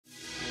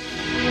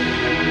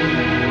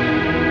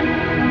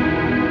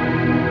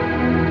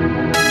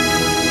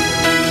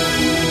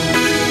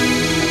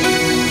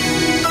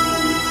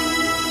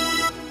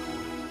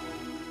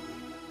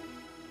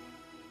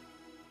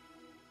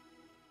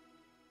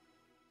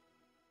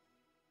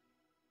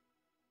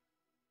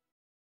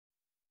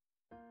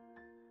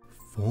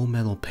Full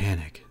Metal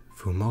Panic,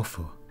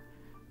 Fumofu,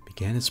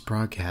 began its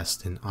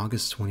broadcast in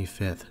August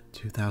 25th,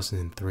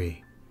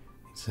 2003,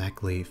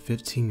 exactly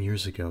 15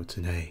 years ago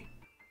today.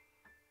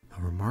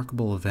 A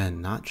remarkable event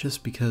not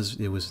just because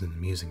it was an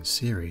amusing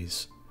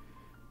series,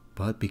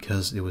 but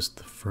because it was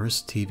the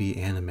first TV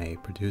anime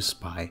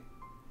produced by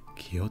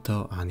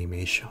Kyoto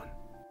Animation.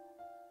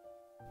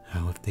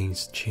 How have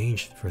things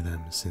changed for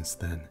them since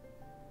then?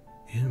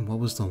 And what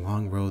was the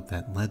long road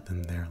that led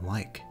them there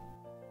like?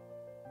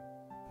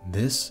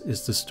 This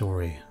is the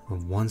story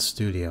of one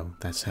studio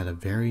that's had a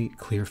very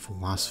clear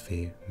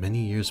philosophy many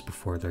years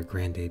before their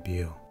grand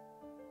debut,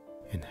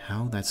 and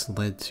how that's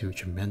led to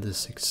tremendous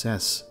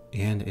success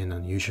and an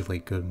unusually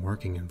good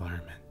working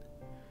environment,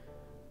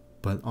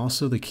 but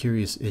also the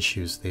curious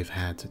issues they've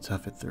had to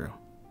tough it through.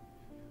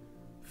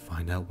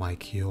 Find out why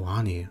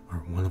kyoani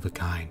are one of a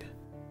kind.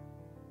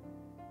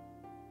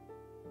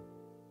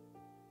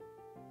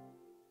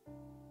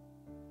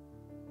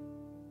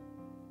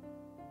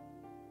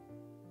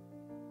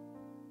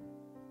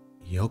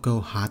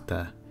 Yoko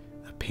Hata,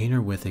 a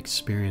painter with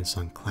experience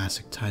on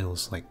classic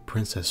titles like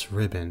Princess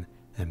Ribbon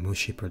and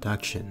Mushi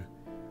Production,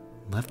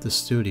 left the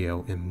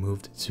studio and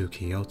moved to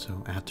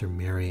Kyoto after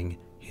marrying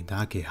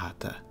Hideki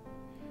Hata.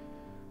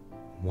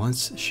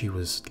 Once she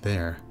was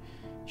there,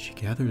 she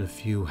gathered a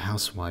few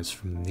housewives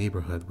from the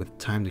neighborhood with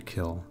time to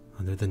kill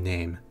under the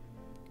name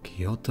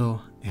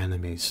Kyoto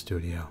Anime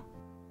Studio.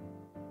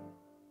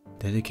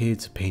 Dedicated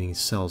to painting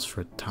cells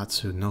for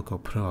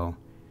Tatsunoko Pro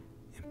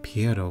and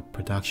Piero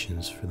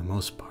Productions for the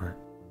most part.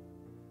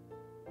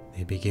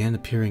 They began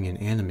appearing in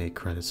anime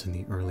credits in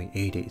the early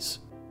 80s,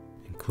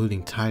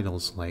 including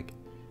titles like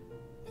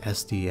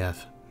SDF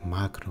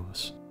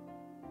Macros,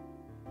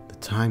 the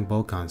Time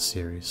Bokan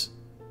series,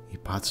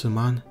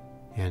 Ipatsuman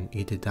and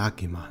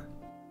Itadakiman,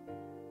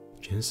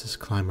 Genesis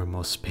Climber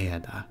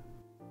Mospeada,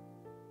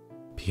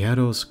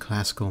 Piero's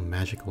classical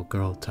magical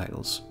girl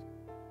titles,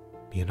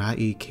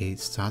 Mirai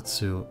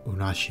Keisatsu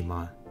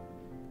Urashima,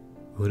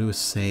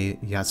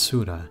 Urusei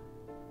Yatsura,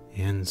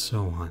 and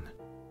so on.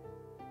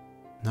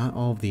 Not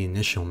all of the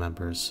initial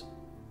members,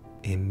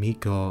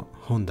 Emiko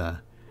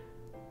Honda,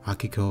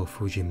 Akiko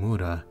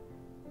Fujimura,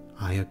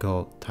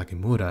 Ayako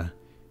Takemura,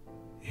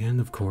 and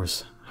of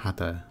course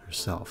Hata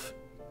herself,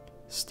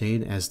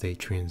 stayed as they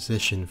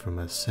transitioned from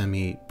a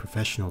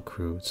semi-professional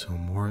crew to a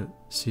more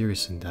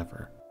serious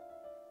endeavor.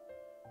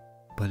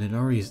 But it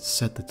already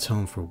set the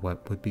tone for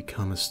what would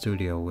become a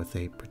studio with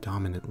a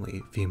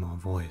predominantly female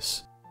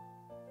voice.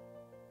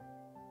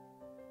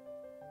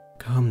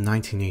 Come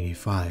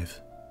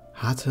 1985,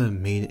 Hata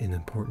made an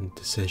important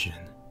decision,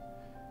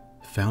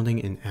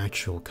 founding an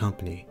actual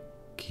company,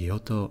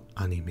 Kyoto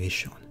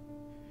Animation,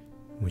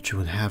 which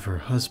would have her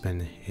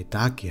husband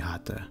Hideki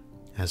Hata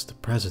as the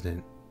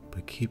president,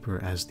 but keep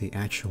her as the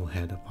actual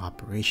head of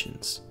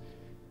operations.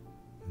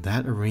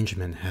 That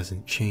arrangement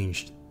hasn't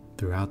changed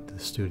throughout the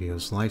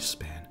studio's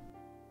lifespan,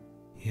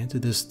 and to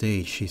this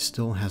day she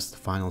still has the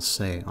final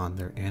say on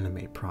their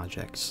anime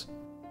projects.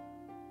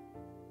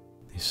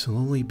 They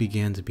slowly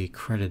began to be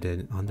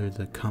credited under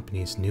the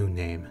company's new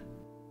name,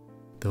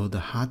 though the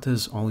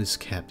Hatas always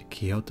kept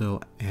Kyoto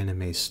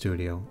Anime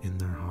Studio in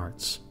their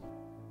hearts.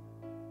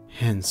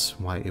 Hence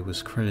why it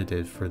was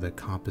credited for the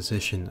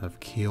composition of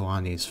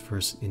KyoAni's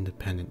first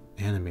independent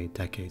anime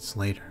decades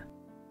later.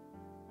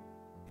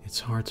 It's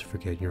hard to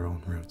forget your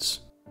own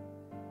roots.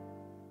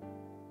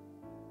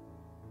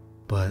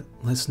 But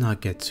let's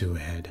not get too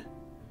ahead,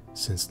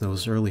 since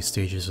those early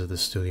stages of the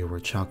studio were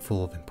chock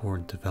full of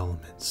important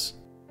developments.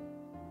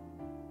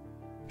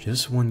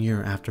 Just 1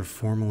 year after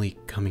formally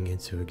coming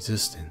into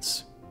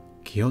existence,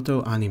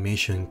 Kyoto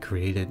Animation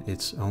created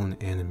its own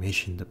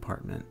animation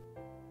department,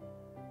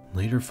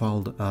 later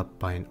followed up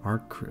by an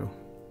art crew,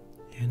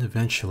 and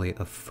eventually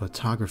a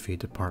photography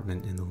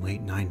department in the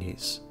late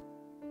 90s.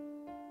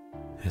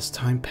 As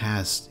time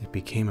passed, it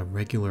became a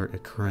regular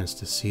occurrence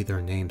to see their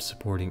names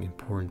supporting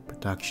important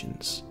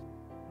productions,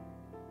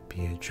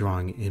 be it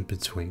Drawing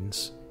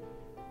In-Betweens,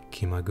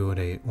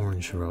 Kimagure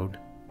Orange Road,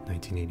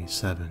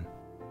 1987,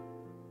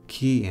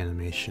 Key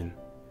Animation,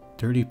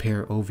 Dirty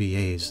Pair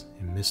OVAs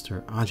in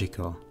Mr.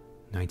 Ajiko,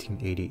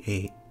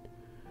 1988,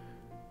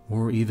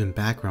 or even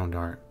background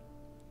art,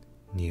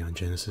 Neon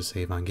Genesis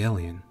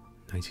Evangelion,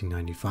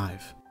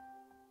 1995,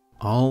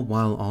 all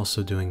while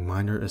also doing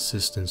minor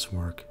assistance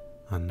work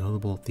on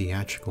notable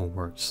theatrical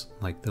works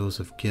like those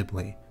of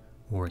Ghibli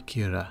or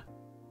Akira.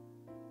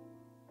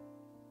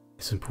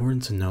 It's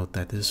important to note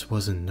that this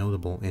wasn't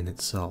notable in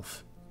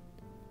itself,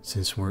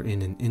 since we're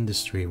in an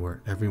industry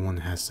where everyone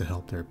has to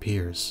help their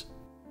peers,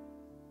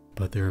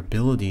 but their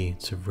ability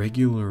to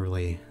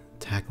regularly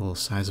tackle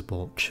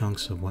sizable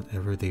chunks of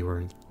whatever they were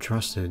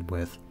entrusted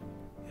with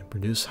and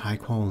produce high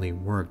quality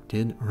work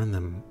did earn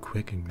them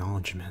quick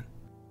acknowledgement.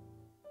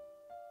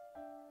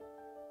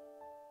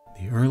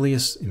 The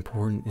earliest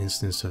important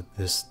instance of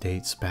this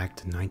dates back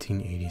to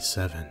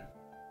 1987.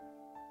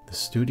 The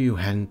studio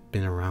hadn't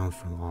been around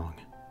for long,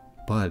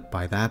 but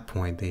by that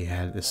point they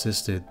had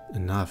assisted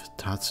enough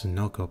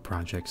Tatsunoko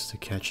projects to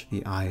catch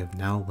the eye of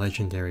now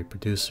legendary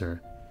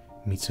producer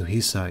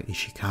Mitsuhisa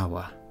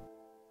Ishikawa.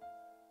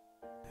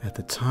 At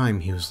the time,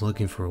 he was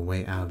looking for a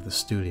way out of the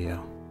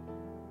studio,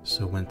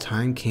 so when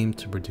time came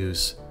to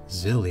produce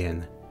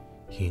Zillion,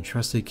 he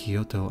entrusted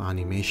Kyoto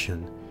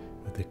Animation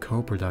with the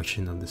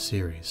co-production of the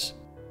series,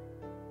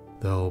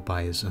 though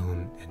by his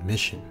own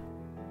admission.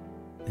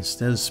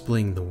 Instead of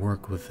splitting the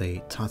work with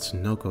a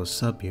Tatsunoko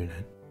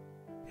subunit,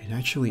 it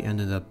actually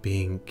ended up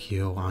being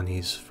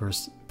KyoAni's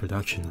first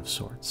production of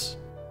sorts.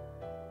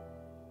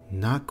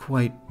 Not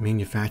quite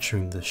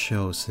manufacturing the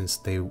show since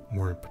they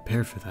weren't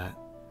prepared for that,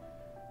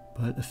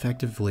 but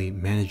effectively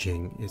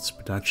managing its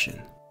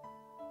production.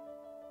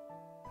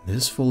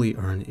 This fully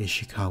earned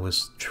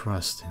Ishikawa's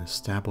trust and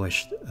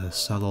established a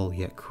subtle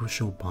yet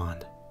crucial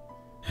bond,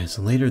 as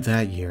later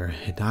that year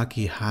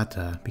Hideaki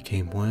Hata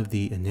became one of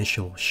the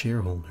initial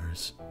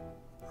shareholders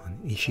on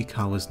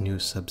Ishikawa's new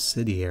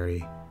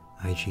subsidiary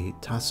IG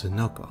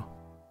Tatsunoko.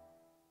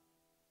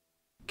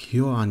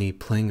 KyoAni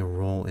playing a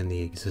role in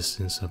the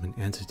existence of an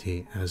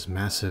entity as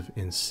massive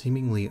and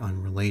seemingly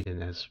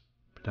unrelated as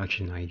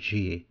Production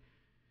IG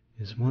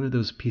is one of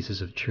those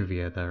pieces of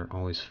trivia that are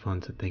always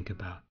fun to think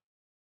about.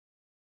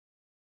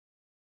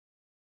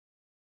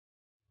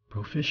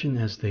 Proficient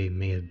as they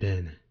may have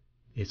been,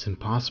 it's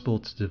impossible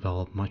to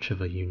develop much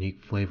of a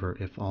unique flavor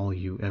if all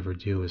you ever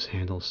do is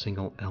handle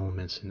single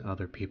elements in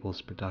other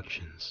people's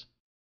productions.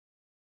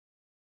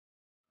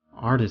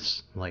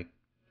 Artists like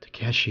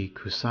Takeshi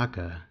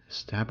Kusaka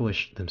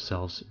established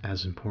themselves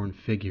as important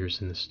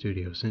figures in the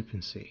studio's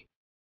infancy,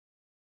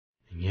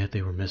 and yet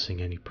they were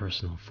missing any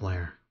personal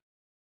flair.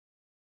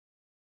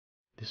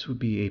 This would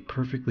be a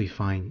perfectly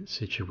fine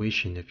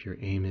situation if your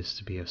aim is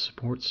to be a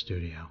support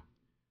studio,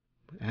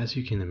 but as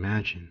you can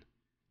imagine,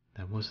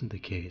 that wasn't the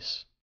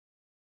case.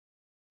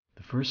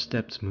 The first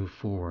step to move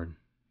forward,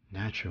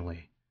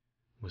 naturally,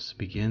 was to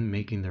begin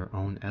making their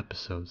own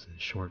episodes and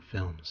short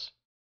films.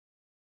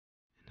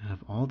 And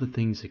out of all the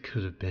things it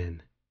could have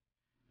been,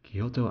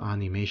 Kyoto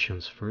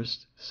Animation's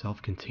first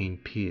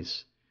self-contained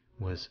piece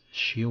was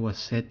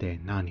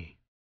Shiwasete Nani,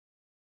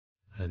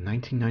 a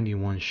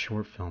 1991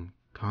 short film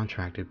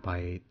contracted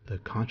by the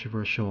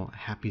controversial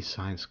Happy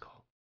Science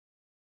cult.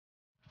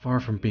 Far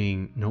from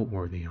being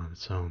noteworthy on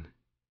its own,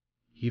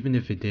 even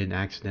if it did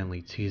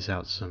accidentally tease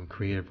out some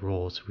creative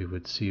roles we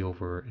would see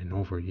over and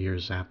over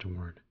years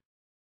afterward.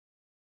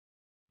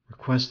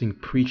 Requesting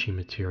preaching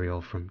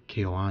material from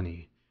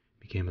KyoAni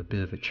became a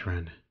bit of a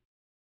trend,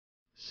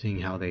 seeing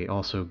how they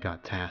also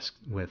got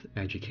tasked with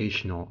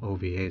educational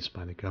OVAs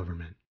by the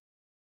government.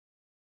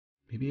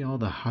 Maybe all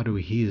the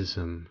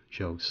Haruhism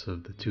jokes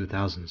of the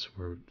 2000s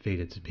were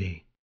fated to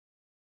be.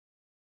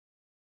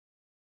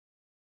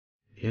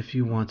 If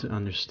you want to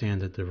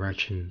understand the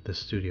direction the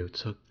studio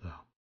took,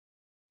 though,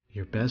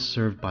 you're best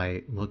served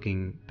by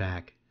looking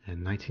back at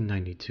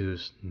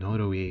 1992's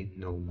Noroi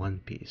no One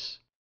Piece,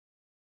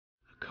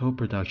 a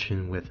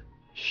co-production with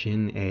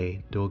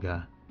Shin-Ei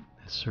Doga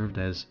that served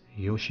as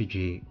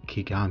Yoshiji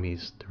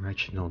Kigami's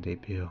directional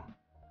debut.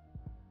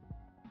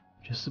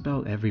 Just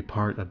about every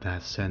part of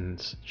that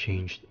sentence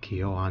changed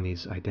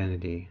KyoAni's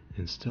identity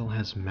and still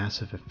has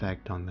massive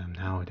effect on them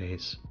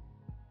nowadays.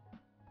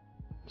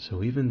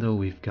 So even though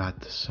we've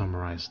got to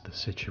summarize the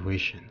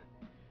situation,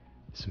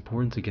 it's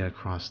important to get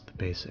across the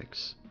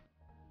basics.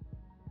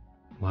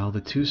 While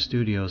the two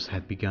studios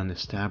had begun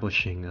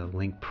establishing a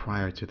link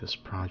prior to this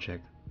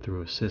project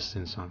through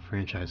assistance on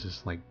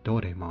franchises like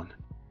Doraemon,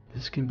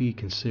 this can be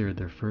considered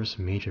their first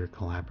major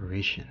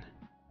collaboration.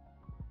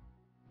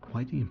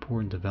 Quite the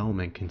important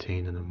development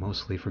contained in a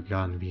mostly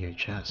forgotten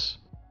VHS.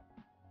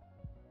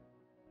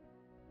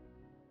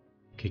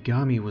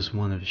 Kigami was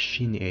one of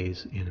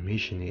Shin-Ei's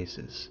animation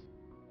aces,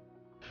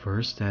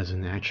 first as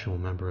an actual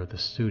member of the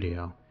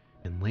studio,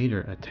 and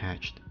later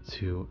attached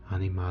to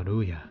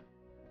Animaruya,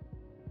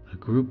 a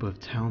group of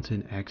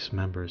talented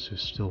ex-members who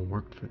still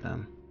worked for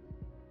them.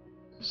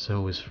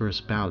 So his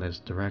first bout as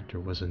director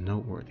was a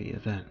noteworthy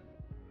event.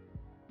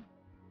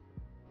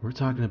 We're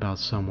talking about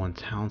someone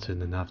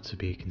talented enough to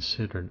be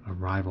considered a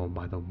rival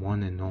by the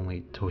one and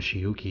only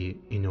Toshiyuki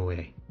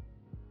Inoue.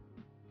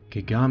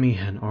 Kigami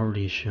had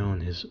already shown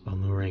his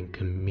alluring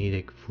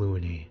comedic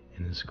fluidity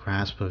in his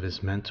grasp of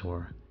his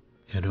mentor,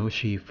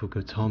 Hiroshi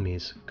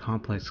Fukutomi's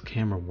complex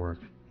camera work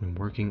when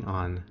working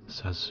on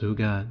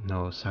Sasuga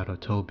no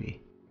Sarutobi.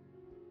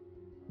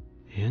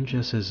 And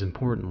just as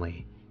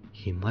importantly,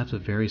 he left a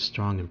very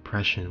strong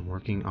impression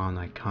working on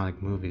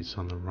iconic movies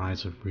on the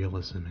rise of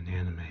realism in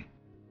anime.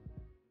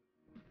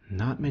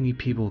 Not many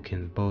people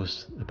can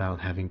boast about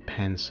having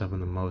penned some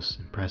of the most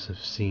impressive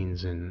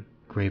scenes in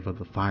Grave of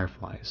the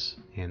Fireflies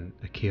and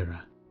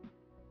Akira.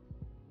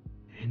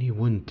 And he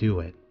wouldn't do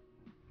it,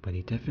 but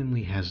he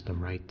definitely has the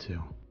right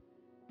to.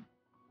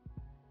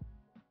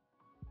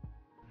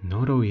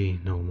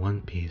 Noroi no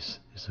One Piece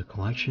is a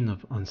collection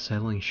of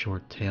unsettling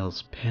short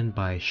tales penned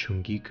by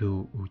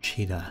Shungiku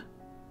Uchida,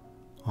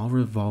 all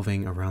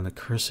revolving around a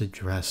cursed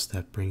dress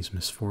that brings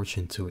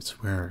misfortune to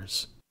its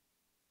wearers.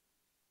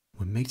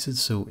 What makes it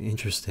so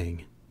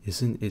interesting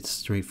isn't its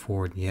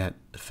straightforward yet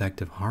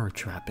effective horror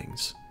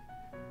trappings,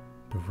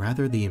 but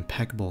rather the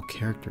impeccable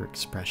character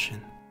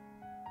expression,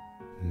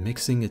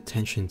 mixing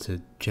attention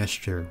to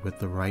gesture with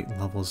the right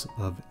levels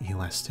of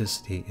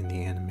elasticity in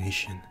the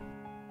animation.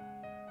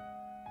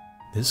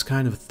 This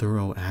kind of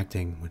thorough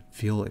acting would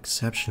feel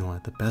exceptional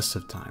at the best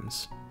of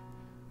times,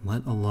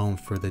 let alone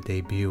for the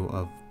debut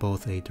of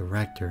both a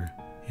director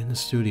and a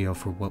studio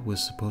for what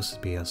was supposed to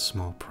be a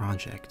small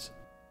project.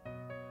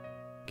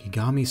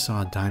 Kigami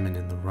saw a diamond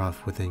in the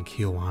rough within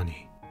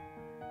KyoAni,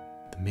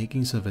 the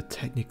makings of a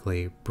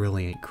technically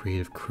brilliant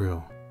creative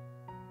crew,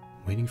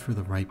 waiting for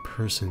the right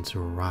person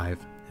to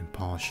arrive and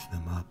polish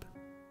them up.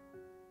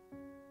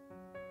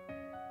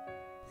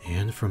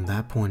 And from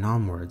that point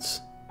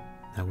onwards,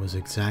 that was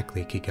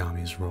exactly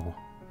Kigami's role.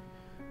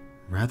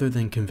 Rather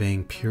than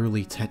conveying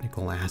purely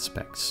technical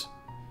aspects,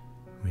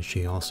 which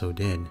she also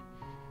did,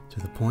 to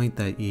the point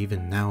that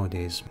even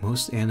nowadays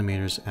most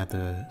animators at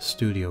the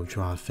studio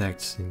draw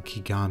effects in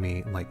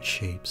Kigami-like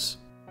shapes.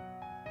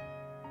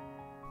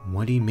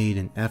 What he made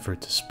an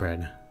effort to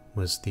spread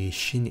was the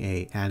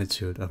Shin-ei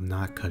attitude of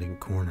not cutting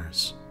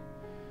corners.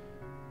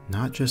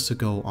 Not just to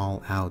go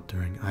all out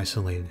during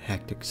isolated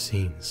hectic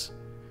scenes,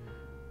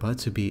 but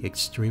to be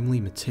extremely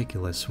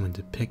meticulous when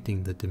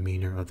depicting the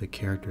demeanor of the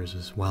characters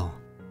as well.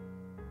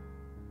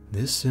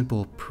 This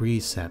simple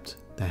precept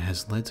that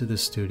has led to the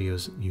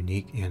studio's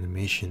unique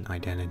animation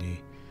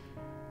identity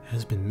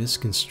has been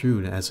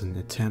misconstrued as an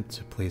attempt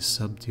to place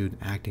subdued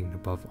acting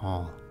above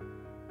all,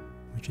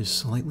 which is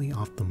slightly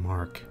off the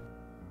mark.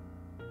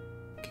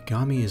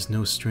 Kigami is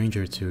no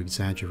stranger to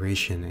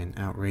exaggeration and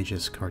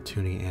outrageous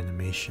cartoony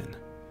animation,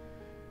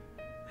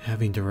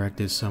 having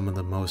directed some of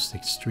the most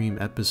extreme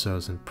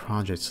episodes in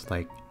projects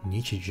like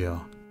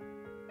Nichijou.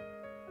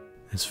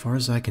 As far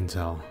as I can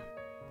tell,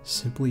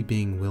 simply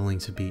being willing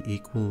to be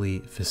equally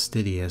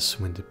fastidious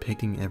when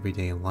depicting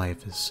everyday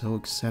life is so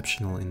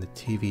exceptional in the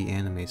TV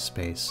anime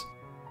space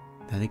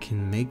that it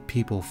can make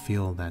people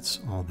feel that's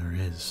all there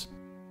is.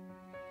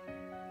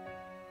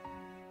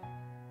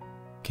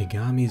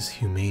 Kigami's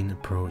humane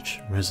approach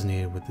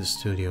resonated with the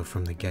studio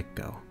from the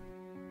get-go.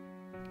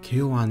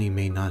 KyoAni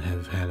may not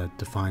have had a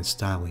defined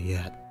style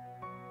yet,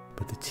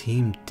 but the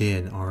team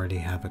did already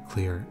have a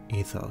clear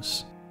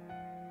ethos.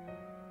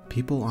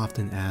 People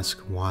often ask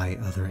why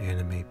other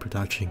anime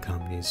production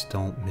companies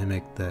don't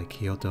mimic the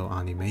Kyoto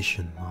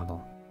animation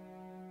model,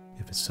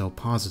 if it's so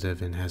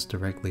positive and has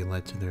directly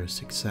led to their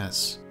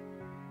success.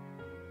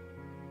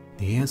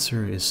 The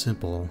answer is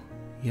simple,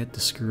 yet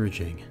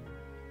discouraging.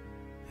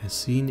 As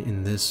seen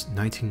in this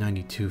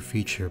 1992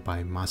 feature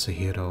by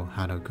Masahiro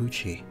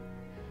Haraguchi,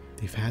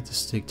 they've had to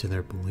stick to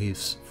their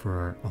beliefs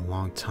for a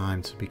long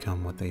time to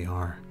become what they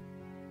are.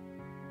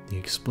 The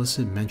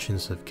explicit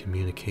mentions of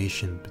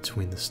communication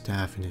between the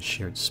staff in a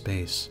shared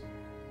space,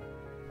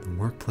 the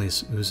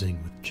workplace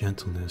oozing with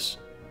gentleness,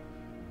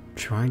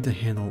 trying to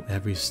handle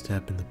every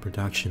step in the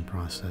production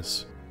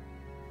process,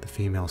 the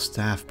female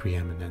staff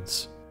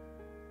preeminence.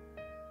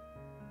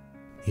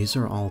 These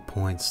are all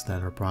points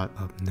that are brought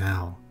up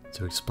now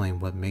to explain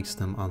what makes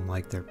them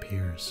unlike their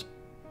peers,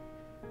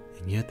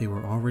 and yet they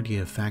were already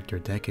a factor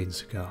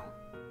decades ago.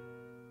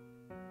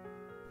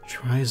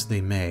 Try as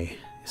they may,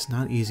 it's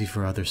not easy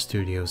for other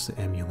studios to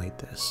emulate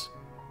this,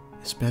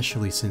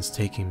 especially since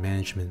taking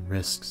management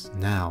risks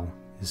now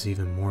is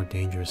even more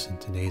dangerous in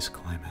today's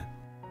climate.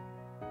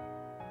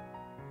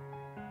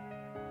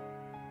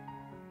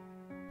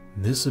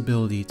 This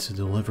ability to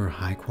deliver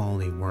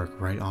high-quality work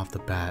right off the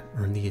bat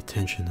earned the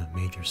attention of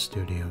major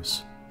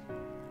studios,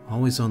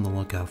 always on the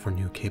lookout for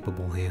new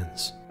capable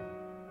hands.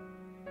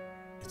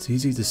 It's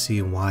easy to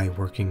see why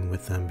working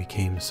with them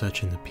became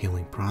such an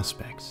appealing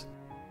prospect.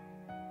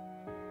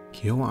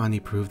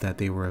 KyoAni proved that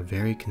they were a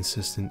very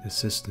consistent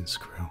assistance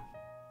crew,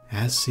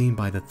 as seen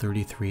by the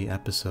 33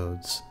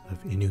 episodes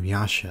of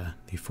Inuyasha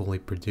they fully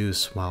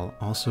produced while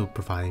also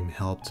providing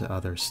help to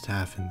other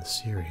staff in the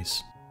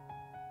series.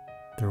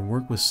 Their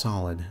work was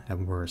solid at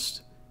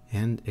worst,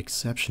 and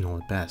exceptional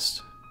at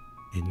best,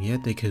 and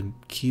yet they could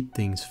keep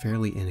things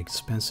fairly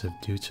inexpensive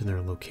due to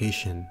their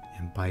location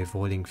and by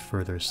avoiding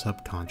further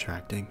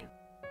subcontracting,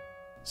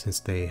 since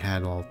they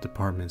had all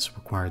departments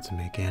required to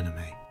make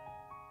anime.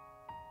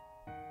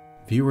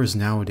 Viewers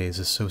nowadays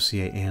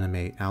associate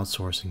anime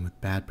outsourcing with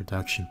bad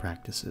production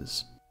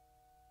practices,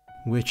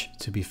 which,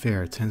 to be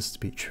fair, tends to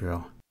be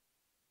true,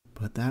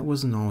 but that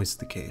wasn't always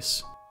the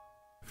case.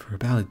 For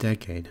about a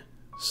decade,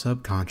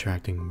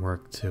 subcontracting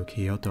work to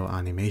Kyoto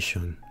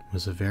Animation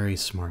was a very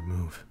smart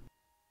move.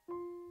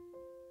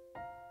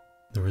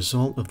 The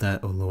result of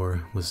that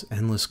allure was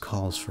endless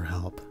calls for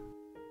help.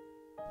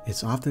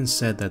 It's often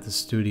said that the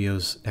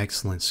studio's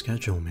excellent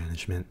schedule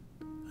management,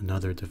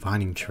 another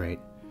defining trait,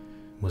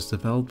 was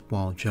developed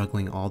while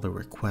juggling all the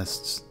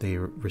requests they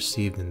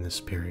received in this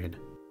period.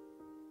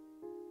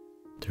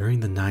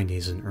 During the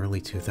 90s and early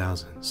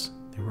 2000s,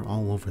 they were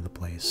all over the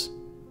place,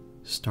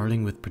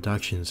 starting with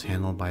productions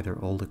handled by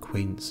their old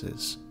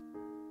acquaintances.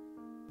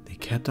 They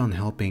kept on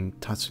helping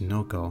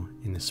Tatsunoko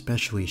and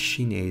especially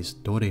Shin-ei's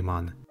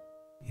Doraemon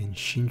and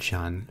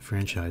Shin-chan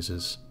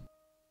franchises,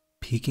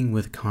 peaking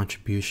with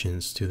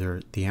contributions to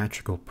their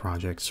theatrical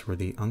projects were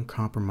the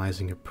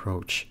uncompromising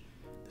approach,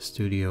 the the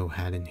studio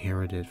had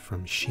inherited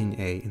from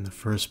Shin-ei in the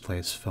first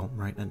place felt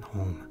right at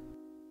home.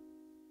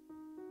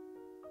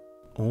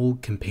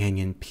 Old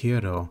companion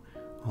Piero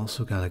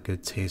also got a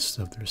good taste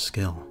of their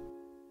skill,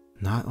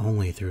 not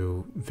only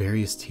through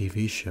various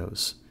TV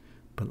shows,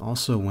 but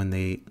also when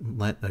they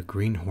let a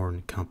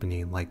greenhorn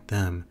company like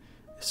them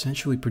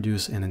essentially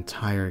produce an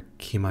entire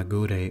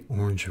Kimagure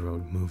Orange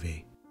Road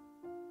movie.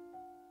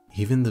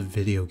 Even the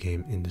video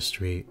game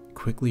industry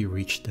quickly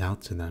reached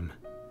out to them,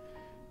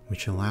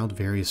 which allowed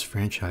various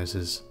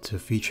franchises to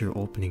feature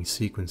opening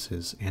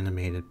sequences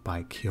animated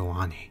by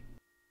KyoAni.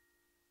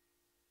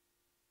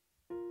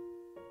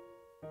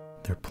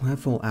 Their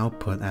plentiful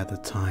output at the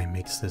time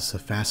makes this a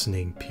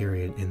fascinating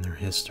period in their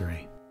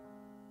history.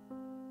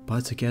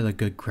 But to get a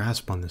good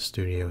grasp on the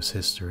studio's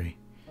history,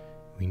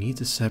 we need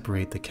to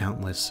separate the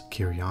countless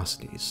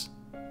curiosities,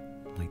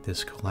 like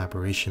this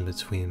collaboration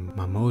between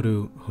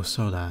Mamoru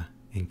Hosoda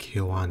and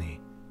KyoAni,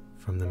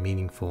 from the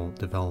meaningful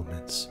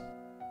developments.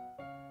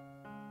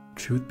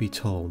 Truth be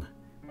told,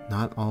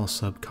 not all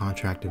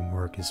subcontracted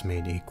work is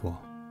made equal.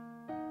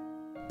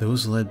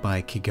 Those led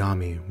by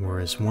Kigami were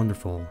as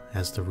wonderful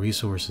as the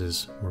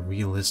resources were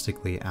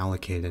realistically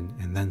allocated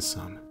and then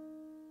some,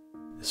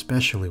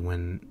 especially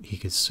when he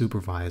could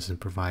supervise and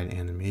provide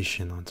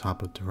animation on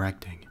top of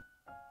directing,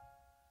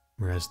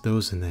 whereas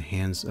those in the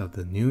hands of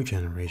the new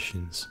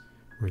generations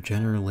were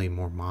generally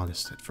more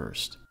modest at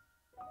first.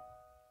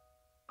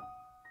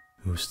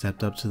 Who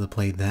stepped up to the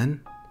plate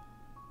then?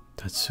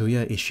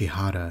 Tatsuya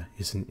Ishihara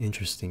is an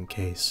interesting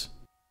case,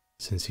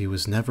 since he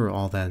was never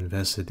all that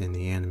invested in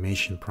the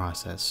animation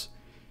process,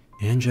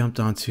 and jumped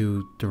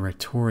onto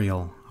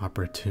directorial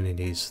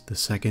opportunities the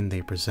second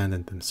they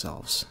presented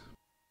themselves.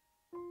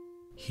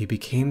 He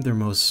became their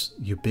most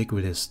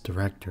ubiquitous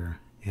director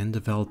and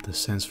developed a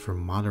sense for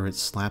moderate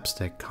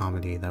slapstick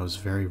comedy that was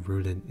very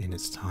rooted in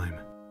its time,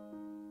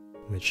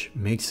 which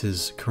makes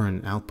his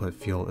current output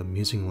feel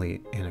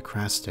amusingly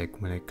anachronistic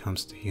when it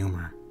comes to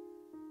humor.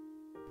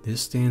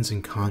 This stands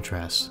in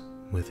contrast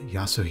with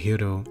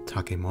Yasuhiro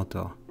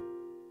Takemoto,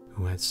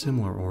 who had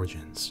similar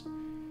origins,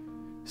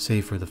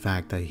 save for the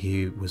fact that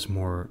he was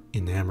more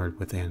enamored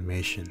with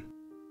animation,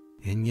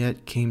 and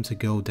yet came to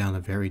go down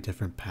a very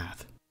different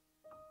path.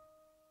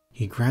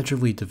 He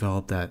gradually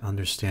developed that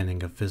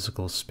understanding of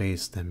physical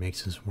space that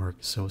makes his work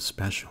so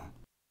special,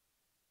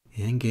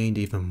 and gained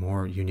even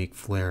more unique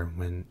flair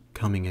when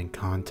coming in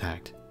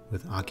contact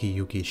with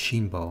Akiyuki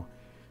Shinbo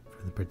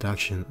for the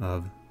production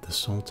of The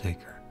Soul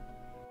Taker.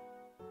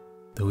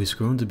 Though he's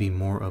grown to be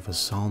more of a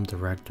solemn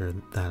director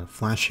than a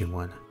flashy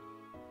one,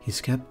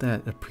 he's kept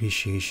that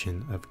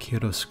appreciation of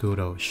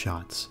chiaroscuro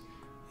shots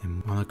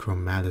and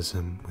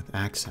monochromatism with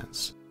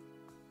accents,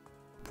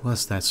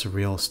 plus that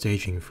surreal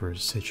staging for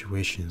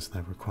situations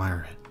that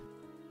require it.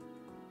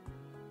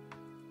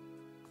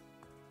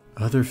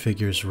 Other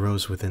figures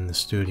rose within the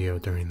studio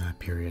during that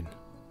period,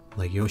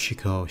 like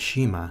Yoshiko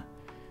Shima,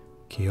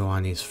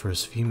 KyoAni's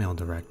first female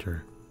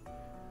director.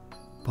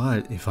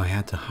 But if I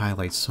had to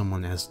highlight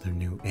someone as their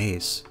new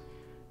ace,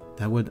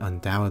 that would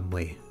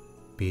undoubtedly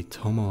be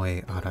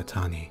Tomoe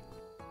Aratani.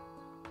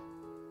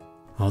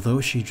 Although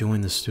she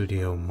joined the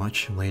studio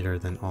much later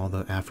than all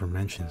the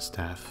aforementioned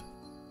staff,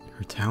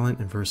 her talent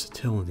and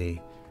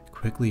versatility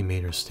quickly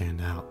made her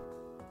stand out.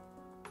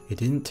 It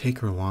didn't take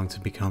her long to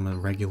become a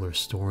regular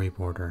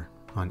storyboarder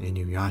on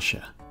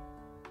Inuyasha,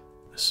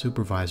 a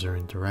supervisor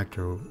and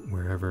director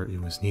wherever it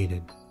was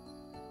needed,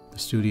 the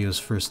studio's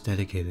first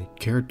dedicated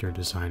character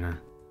designer,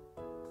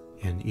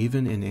 and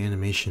even an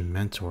animation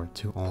mentor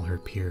to all her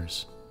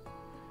peers.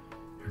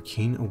 Her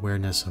keen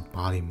awareness of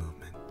body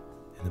movement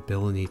and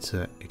ability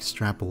to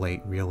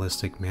extrapolate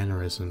realistic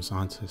mannerisms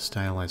onto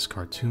stylized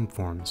cartoon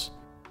forms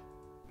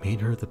made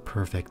her the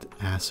perfect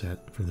asset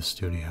for the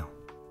studio.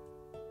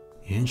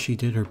 And she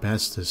did her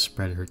best to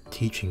spread her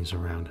teachings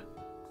around.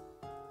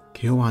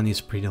 KyoAni's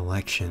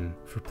predilection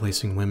for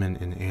placing women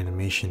in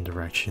animation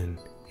direction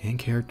and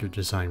character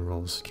design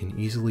roles can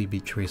easily be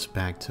traced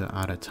back to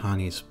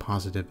Aratani's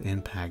positive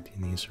impact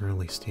in these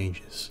early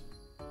stages.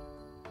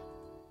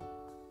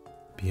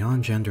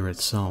 Beyond gender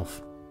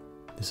itself,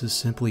 this is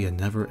simply a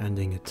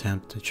never-ending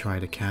attempt to try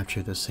to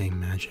capture the same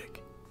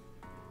magic,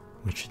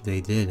 which they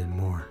did and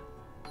more,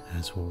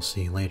 as we'll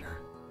see later.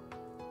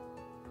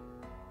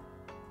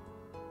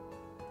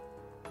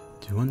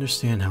 To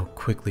understand how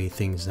quickly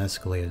things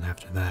escalated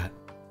after that,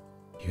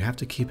 you have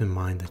to keep in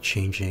mind the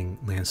changing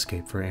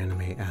landscape for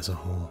anime as a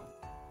whole.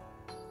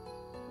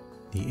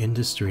 The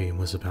industry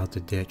was about to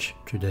ditch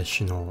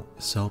traditional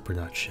cell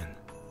production,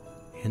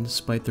 and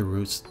despite the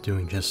roots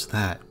doing just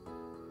that,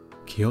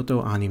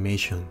 Kyoto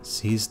Animation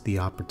seized the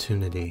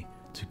opportunity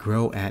to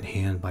grow at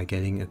hand by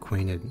getting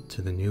acquainted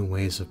to the new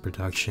ways of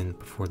production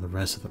before the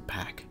rest of the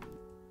pack.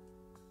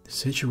 The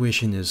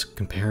situation is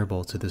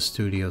comparable to the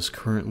studios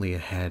currently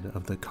ahead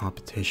of the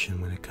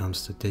competition when it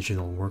comes to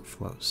digital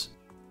workflows,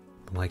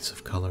 the likes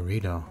of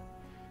Colorido,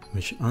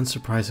 which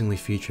unsurprisingly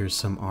features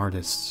some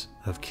artists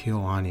of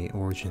KyoAni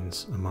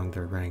origins among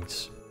their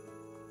ranks.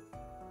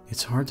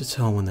 It's hard to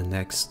tell when the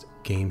next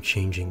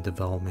game-changing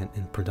development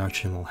in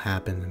production will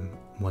happen and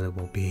what it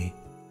will be,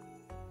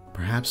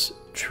 Perhaps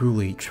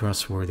truly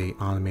trustworthy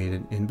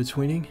automated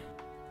in-betweening?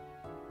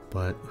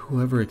 But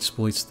whoever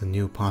exploits the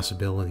new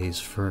possibilities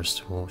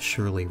first will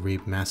surely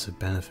reap massive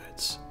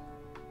benefits,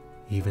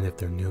 even if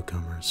they're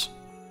newcomers.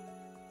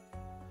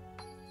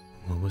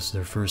 What was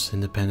their first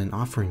independent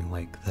offering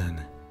like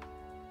then?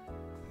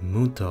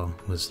 Muto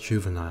was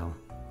juvenile,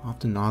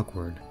 often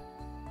awkward,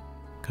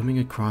 coming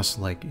across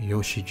like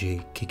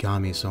Yoshiji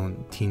Kigami's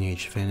own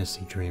teenage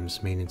fantasy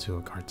dreams made into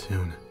a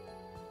cartoon.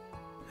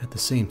 At the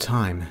same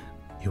time,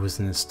 it was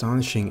an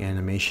astonishing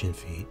animation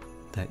feat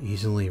that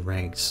easily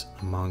ranks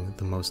among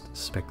the most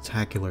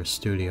spectacular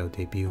studio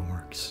debut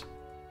works.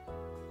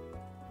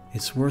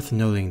 It's worth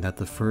noting that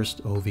the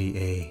first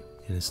OVA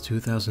and its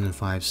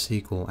 2005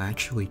 sequel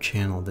actually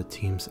channeled the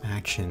team's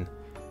action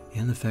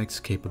and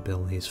effects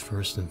capabilities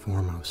first and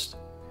foremost,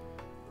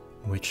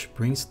 which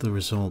brings the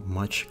result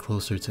much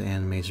closer to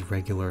anime's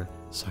regular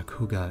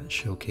Sakuga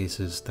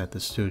showcases that the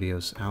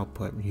studio's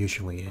output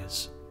usually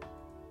is.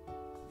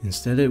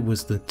 Instead, it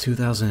was the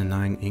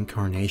 2009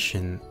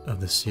 incarnation of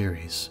the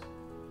series.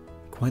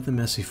 Quite the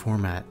messy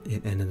format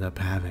it ended up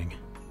having,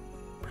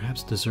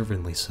 perhaps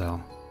deservedly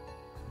so,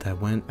 that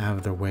went out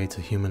of their way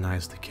to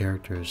humanize the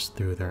characters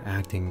through their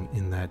acting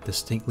in that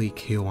distinctly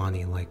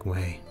kyoani-like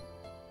way.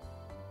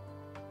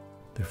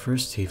 Their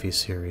first TV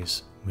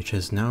series, which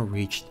has now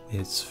reached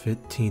its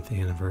 15th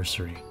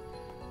anniversary,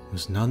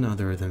 was none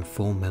other than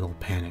Full Metal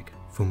Panic,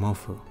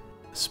 Fumofu,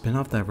 a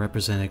spin-off that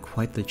represented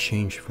quite the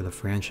change for the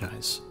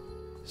franchise,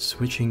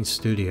 switching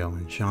studio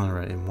and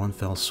genre in one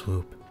fell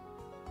swoop.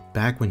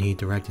 Back when he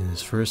directed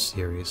his first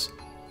series,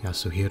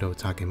 Yasuhiro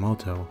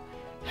Takemoto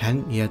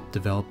hadn't yet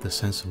developed the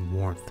sense of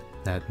warmth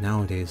that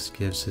nowadays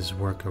gives his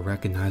work a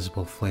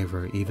recognizable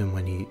flavor even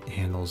when he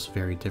handles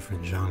very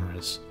different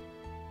genres.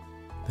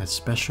 That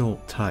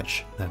special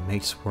touch that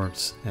makes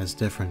works as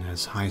different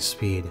as High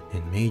Speed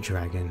and Maid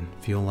Dragon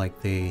feel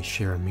like they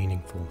share a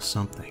meaningful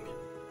something.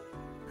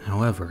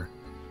 However,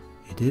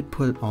 it did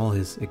put all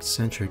his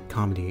eccentric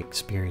comedy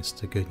experience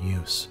to good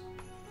use,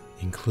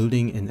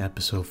 including an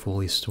episode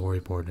fully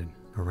storyboarded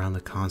around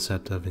the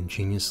concept of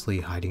ingeniously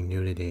hiding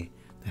nudity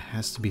that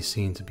has to be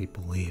seen to be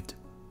believed.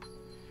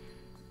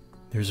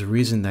 There's a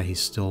reason that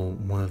he's still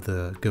one of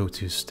the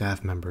go-to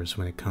staff members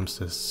when it comes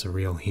to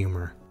surreal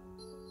humor,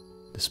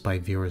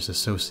 despite viewers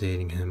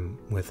associating him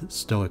with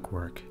stoic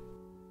work.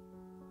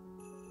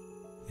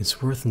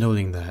 It's worth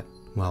noting that,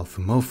 while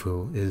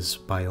Fumofu is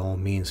by all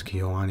means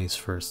Kyoani's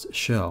first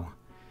show,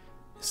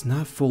 it's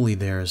not fully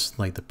theirs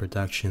like the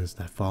productions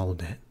that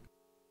followed it.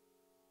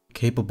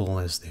 Capable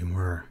as they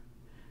were,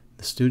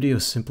 the studio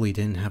simply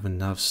didn't have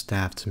enough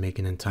staff to make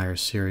an entire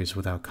series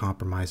without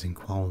compromising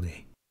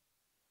quality.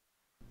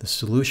 The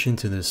solution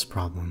to this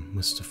problem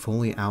was to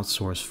fully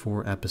outsource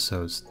 4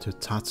 episodes to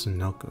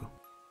Tatsunoko,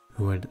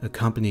 who had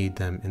accompanied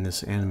them in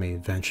this anime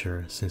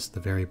adventure since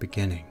the very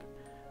beginning,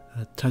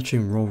 a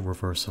touching role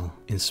reversal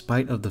in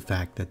spite of the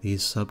fact that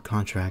these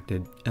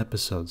subcontracted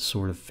episodes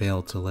sort of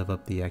failed to live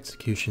up the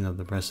execution of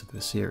the rest of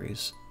the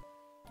series.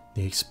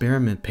 The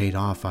experiment paid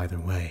off either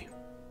way,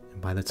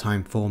 and by the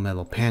time Full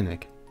Metal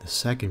Panic, the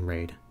second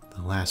raid,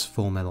 the last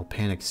Full Metal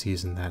Panic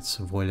season that's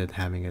avoided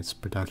having its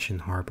production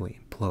horribly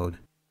implode,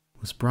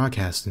 was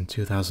broadcast in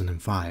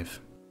 2005,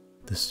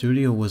 the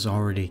studio was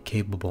already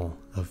capable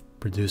of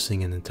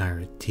producing an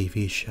entire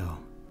TV show.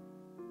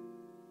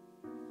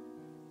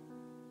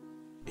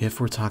 If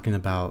we're talking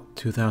about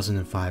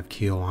 2005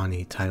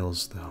 kyoani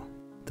titles though,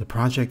 the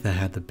project that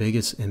had the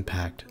biggest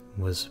impact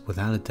was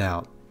without a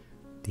doubt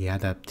the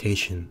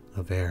adaptation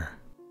of Air,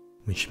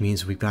 which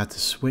means we've got to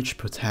switch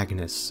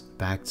protagonists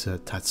back to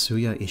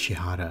Tatsuya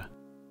Ishihara,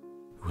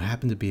 who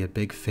happened to be a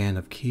big fan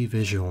of key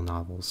visual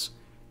novels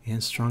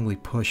and strongly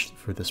pushed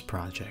for this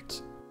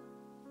project.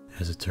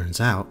 As it turns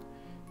out,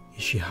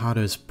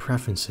 Ishihara's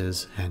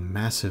preferences had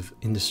massive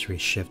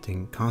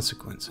industry-shifting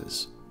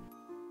consequences.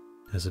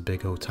 As a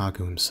big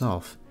otaku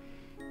himself,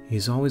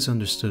 he's always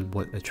understood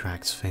what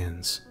attracts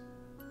fans,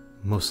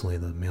 mostly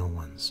the male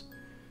ones,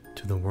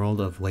 to the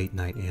world of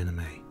late-night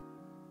anime.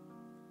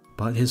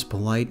 But his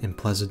polite and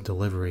pleasant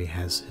delivery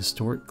has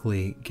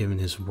historically given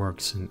his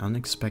works an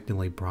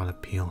unexpectedly broad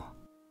appeal.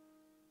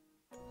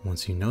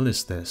 Once you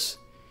notice this,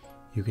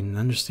 you can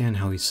understand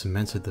how he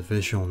cemented the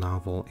visual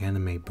novel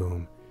anime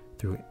boom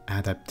through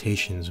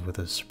adaptations with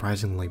a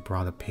surprisingly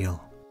broad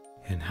appeal,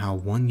 and how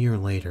 1 year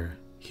later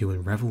he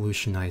would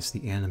revolutionize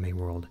the anime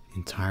world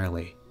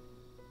entirely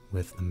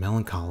with The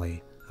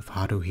Melancholy of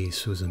Haruhi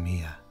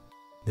Suzumiya.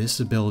 This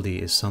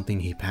ability is something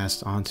he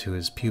passed on to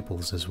his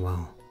pupils as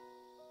well,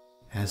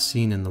 as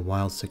seen in the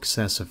wild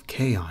success of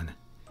K-On!,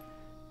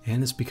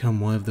 and has become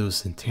one of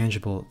those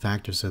intangible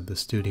factors of the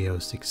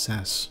studio's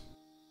success.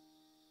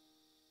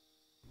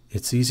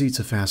 It's easy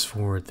to fast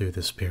forward through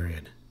this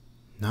period,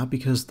 not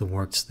because the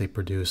works they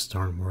produced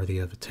aren't worthy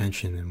of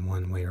attention in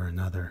one way or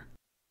another,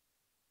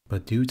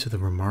 but due to the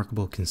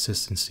remarkable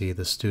consistency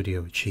the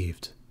studio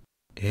achieved.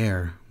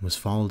 Air was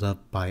followed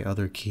up by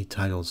other key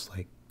titles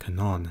like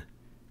Kanon,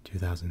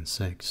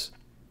 2006,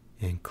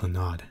 and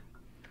Clannad,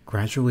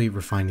 gradually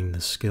refining the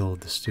skill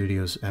of the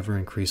studio's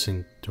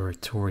ever-increasing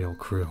directorial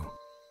crew.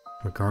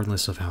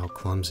 regardless of how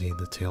clumsy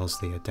the tales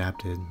they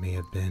adapted may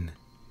have been.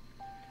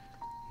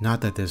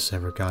 Not that this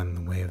ever got in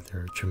the way of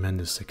their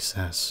tremendous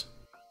success.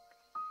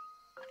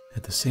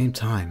 At the same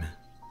time,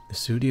 the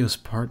studio's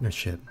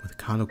partnership with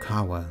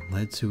Kadokawa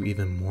led to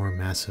even more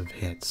massive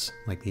hits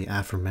like the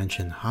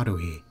aforementioned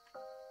Haruhi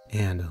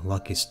and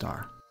Lucky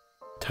Star,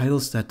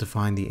 titles that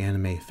defined the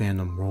anime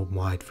fandom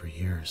worldwide for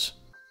years.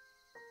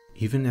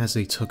 Even as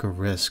they took a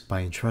risk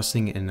by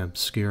entrusting an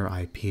obscure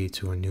IP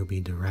to a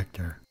newbie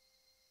director,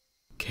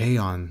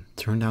 Kyoani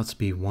turned out to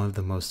be one of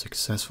the most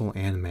successful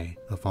anime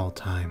of all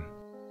time.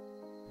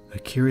 A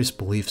curious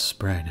belief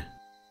spread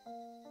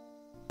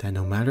that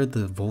no matter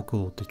the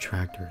vocal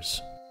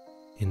detractors,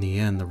 in the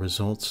end the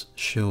results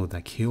showed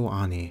that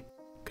KyoAni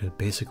could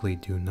basically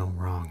do no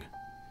wrong.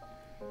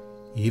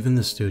 Even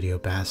the studio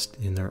basked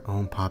in their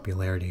own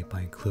popularity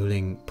by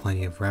including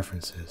plenty of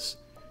references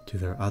to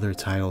their other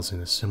titles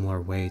in a similar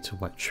way to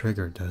what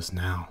Trigger does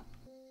now.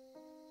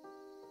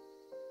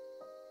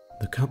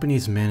 The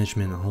company's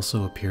management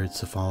also appeared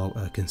to follow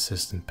a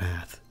consistent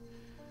path.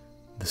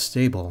 The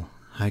stable,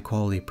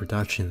 high-quality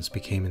productions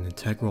became an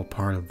integral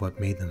part of what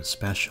made them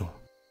special,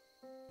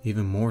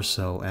 even more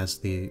so as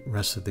the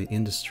rest of the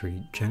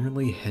industry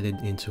generally headed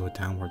into a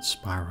downward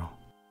spiral.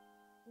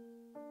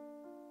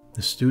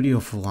 The studio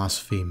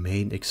philosophy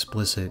made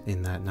explicit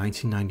in that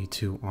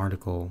 1992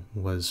 article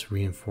was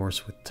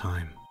reinforced with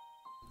time.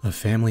 A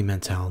family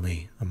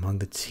mentality among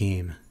the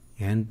team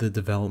and the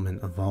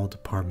development of all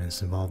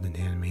departments involved in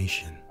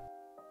animation.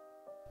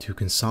 To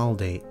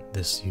consolidate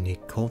this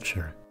unique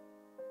culture,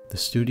 the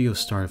studio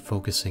started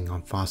focusing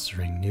on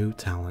fostering new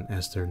talent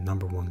as their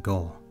 #1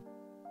 goal.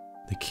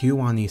 The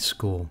kyoani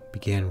school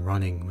began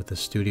running with the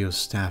studio's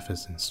staff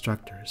as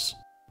instructors,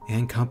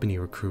 and company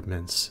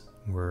recruitments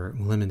were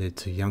limited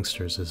to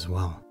youngsters as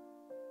well.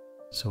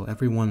 So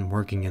everyone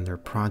working in their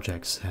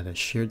projects had a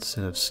shared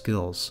set of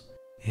skills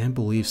and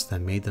beliefs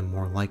that made them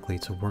more likely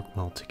to work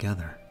well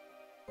together.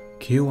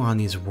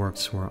 KyoAni's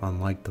works were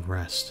unlike the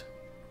rest,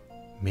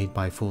 made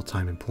by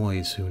full-time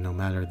employees who, no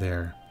matter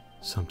their,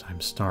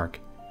 sometimes stark,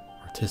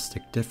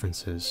 artistic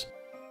differences,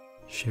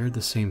 shared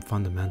the same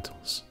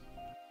fundamentals.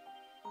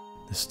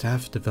 The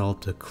staff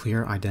developed a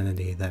clear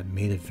identity that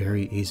made it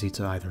very easy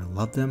to either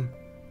love them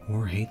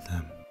or hate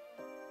them,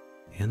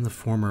 and the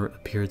former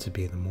appeared to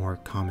be the more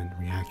common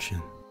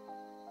reaction.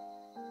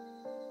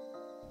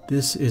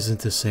 This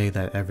isn't to say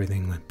that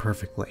everything went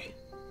perfectly,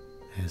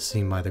 as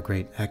seen by the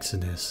great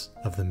exodus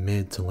of the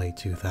mid to late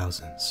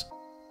 2000s.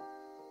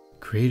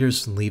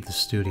 Creators leave the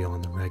studio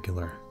on the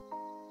regular,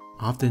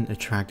 often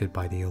attracted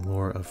by the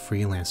allure of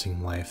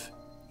freelancing life,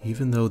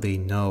 even though they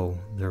know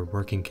their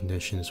working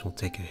conditions will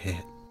take a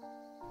hit.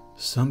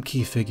 Some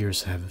key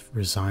figures have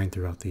resigned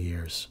throughout the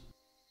years.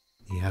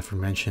 The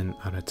aforementioned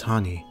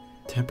Aratani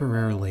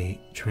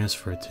temporarily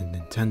transferred to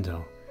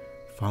Nintendo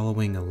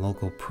following a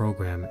local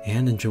program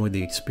and enjoyed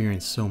the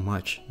experience so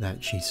much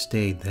that she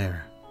stayed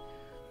there,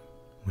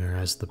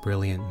 whereas the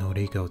brilliant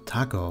Noriko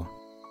Tako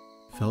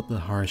felt the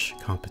harsh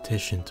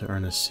competition to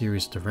earn a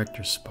series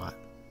director spot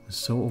was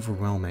so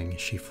overwhelming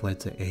she fled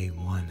to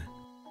A1,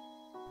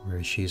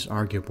 where she's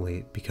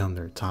arguably become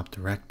their top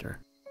director.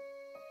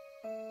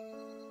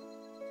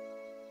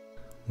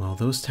 While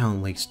those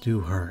talent leaks do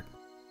hurt,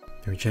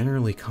 they're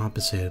generally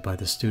compensated by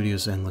the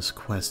studio's endless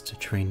quest to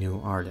train new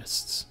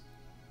artists.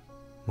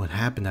 What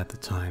happened at the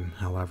time,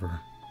 however,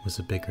 was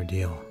a bigger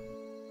deal.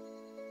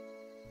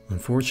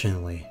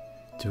 Unfortunately,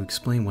 to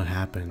explain what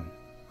happened,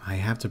 I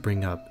have to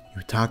bring up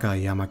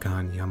Yutaka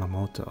Yamakan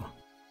Yamamoto,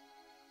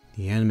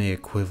 the anime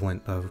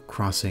equivalent of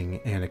crossing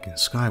Anakin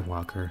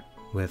Skywalker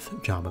with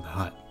Jabba the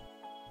Hutt.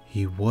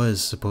 He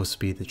was supposed to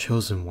be the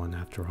chosen one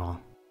after all.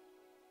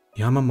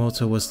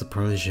 Yamamoto was the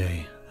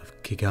protege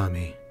of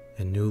Kigami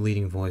and new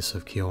leading voice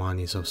of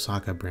KyoAni's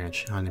Osaka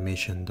branch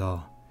Animation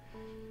Do,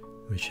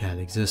 which had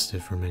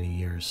existed for many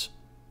years,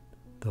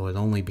 though it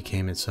only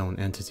became its own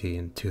entity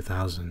in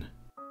 2000,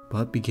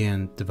 but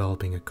began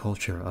developing a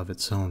culture of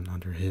its own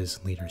under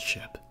his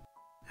leadership.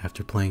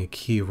 After playing a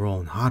key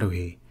role in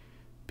Haruhi,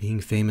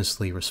 being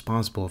famously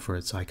responsible for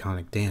its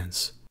iconic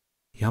dance,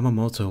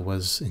 Yamamoto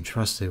was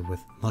entrusted with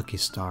Lucky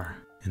Star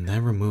and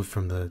then removed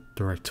from the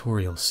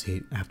directorial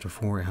seat after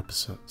 4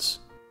 episodes,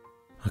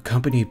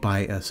 accompanied by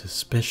a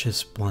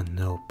suspicious blunt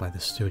note by the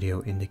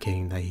studio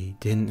indicating that he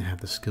didn't have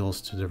the skills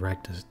to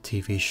direct a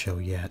TV show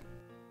yet.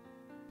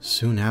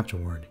 Soon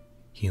afterward,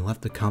 he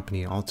left the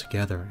company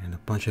altogether and a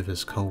bunch of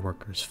his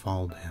co-workers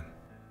followed him.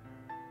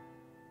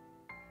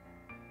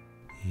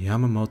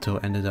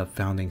 Yamamoto ended up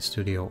founding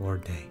Studio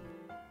Orde,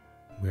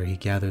 where he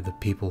gathered the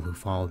people who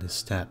followed his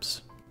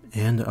steps,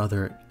 and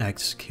other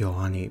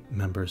ex-KyoAni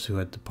members who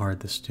had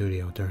departed the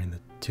studio during the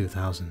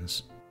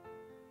 2000s.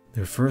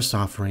 Their first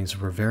offerings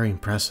were very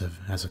impressive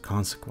as a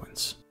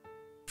consequence.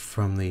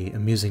 From the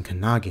amusing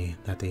Kannagi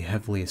that they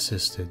heavily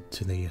assisted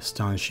to the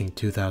astonishing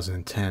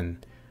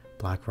 2010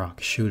 Black Rock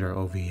Shooter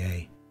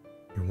OVA,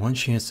 your one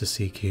chance to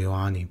see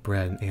KyoAni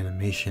bred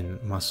animation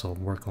muscle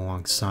work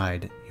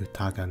alongside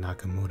Yutaka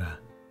Nakamura.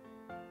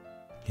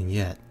 And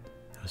yet,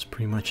 that was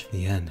pretty much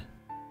the end.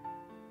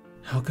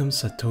 How come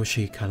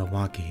Satoshi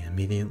Katawaki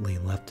immediately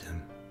left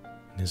him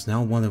and is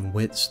now one of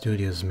WIT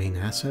Studios' main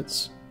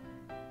assets?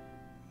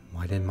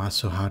 Why did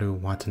Masaharu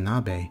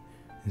Watanabe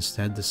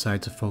instead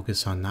decide to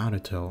focus on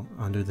Naruto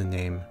under the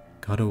name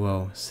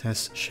Garuo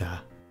Sessha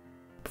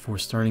before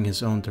starting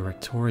his own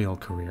directorial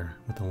career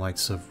with the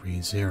likes of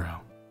Re:Zero?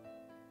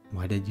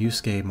 Why did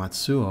Yusuke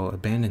Matsuo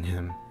abandon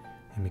him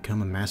and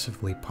become a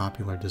massively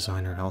popular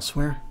designer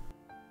elsewhere?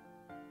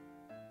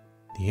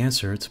 The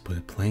answer, to put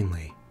it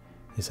plainly,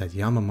 is that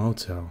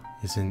Yamamoto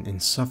is an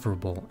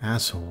insufferable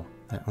asshole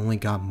that only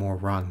got more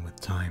rotten with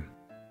time.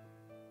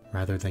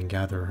 Rather than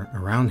gather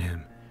around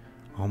him,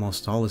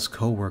 almost all his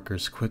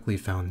co-workers quickly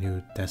found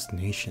new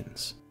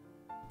destinations.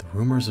 The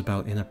rumors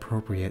about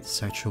inappropriate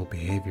sexual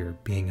behavior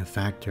being a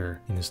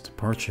factor in his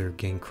departure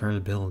gained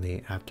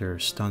credibility after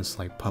stunts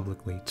like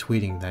publicly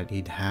tweeting that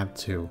he'd have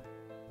to,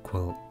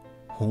 quote,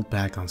 hold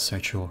back on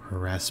sexual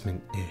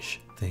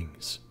harassment-ish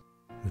things,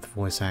 with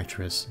voice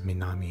actress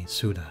Minami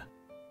Suda,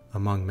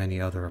 among many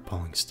other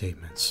appalling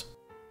statements.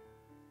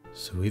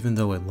 So even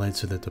though it led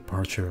to the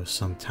departure of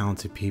some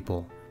talented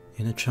people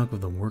in a chunk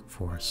of the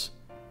workforce,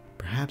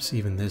 perhaps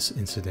even this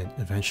incident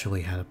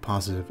eventually had a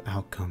positive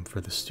outcome for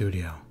the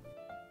studio.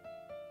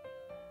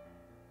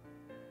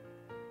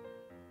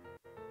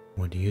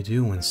 What do you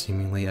do when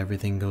seemingly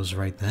everything goes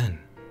right then?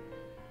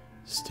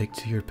 Stick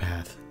to your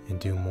path and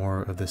do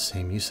more of the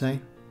same, you say?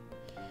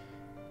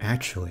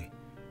 Actually,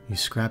 you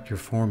scrap your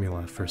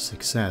formula for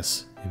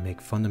success and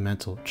make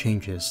fundamental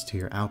changes to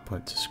your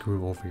output to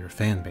screw over your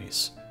fan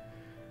base.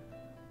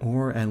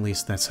 Or at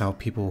least that's how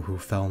people who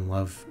fell in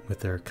love with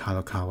their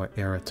Kadokawa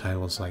era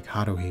titles like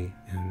Haruhi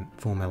and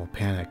Full Metal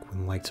Panic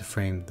would like to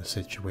frame the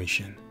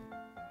situation.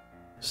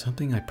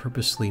 Something I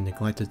purposely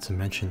neglected to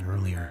mention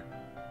earlier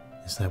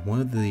is that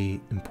one of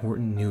the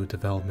important new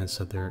developments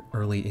of their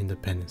early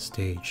independent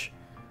stage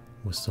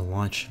was to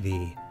launch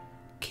the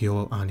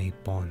Kyoani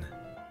Bon.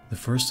 The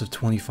first of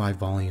 25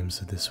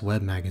 volumes of this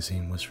web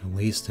magazine was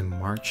released in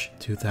March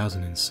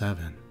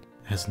 2007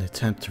 as an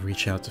attempt to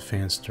reach out to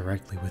fans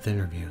directly with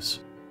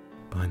interviews,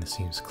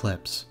 behind-the-scenes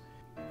clips,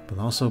 but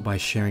also by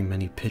sharing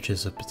many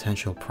pitches of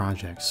potential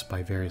projects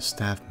by various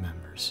staff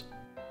members.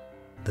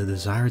 The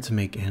desire to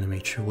make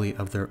anime truly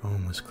of their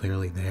own was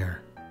clearly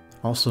there,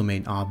 also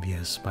made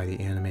obvious by the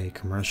animated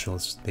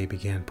commercials they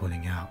began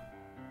putting out.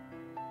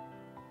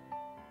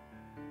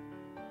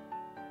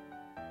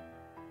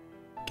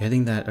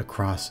 Getting that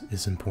across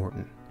is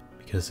important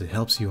because it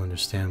helps you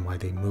understand why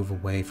they move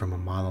away from a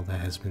model that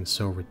has been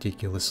so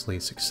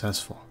ridiculously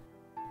successful,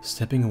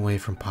 stepping away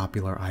from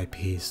popular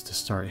IPs to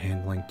start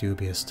handling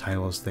dubious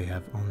titles they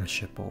have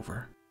ownership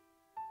over.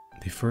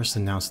 They first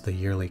announced the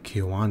yearly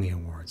Kyoani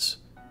Awards,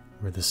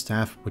 where the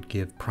staff would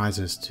give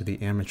prizes to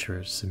the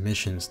amateur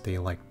submissions they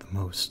liked the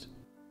most.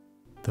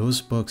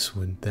 Those books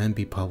would then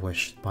be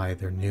published by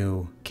their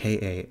new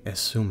K.A.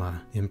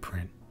 Esuma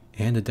imprint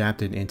and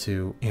adapted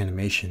into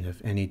animation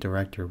if any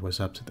director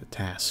was up to the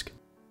task.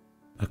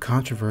 A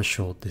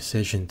controversial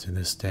decision to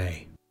this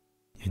day,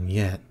 and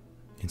yet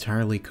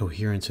entirely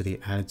coherent to the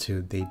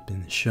attitude they'd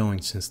been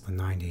showing since the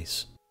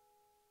 90s.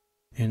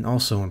 And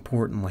also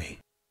importantly,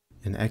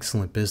 an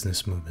excellent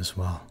business move as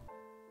well.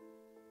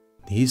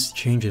 These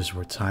changes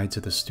were tied to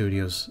the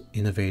studio's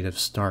innovative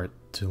start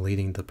to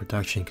leading the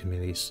production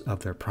committees of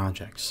their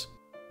projects,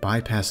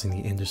 bypassing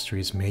the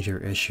industry's major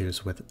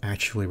issues with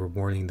actually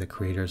rewarding the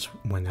creators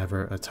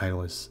whenever a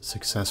title is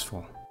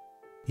successful,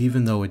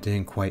 even though it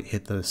didn't quite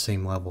hit the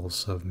same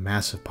levels of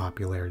massive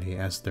popularity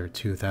as their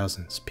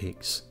 2000s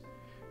peaks.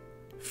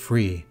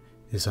 Free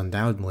is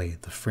undoubtedly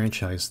the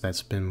franchise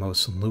that's been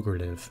most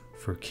lucrative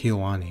for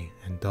KyoAni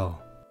and Do,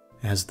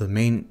 as the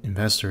main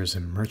investors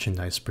and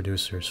merchandise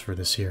producers for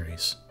the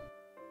series.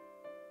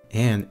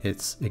 And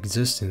its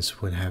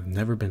existence would have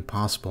never been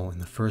possible in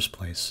the first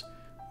place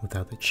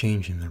without the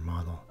change in their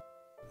model,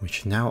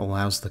 which now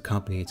allows the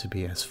company to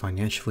be as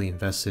financially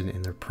invested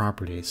in their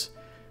properties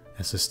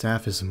as the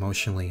staff is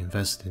emotionally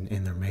invested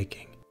in their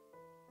making.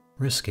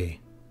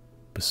 Risky,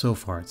 but so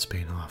far it's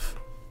paid off.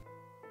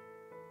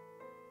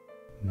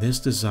 This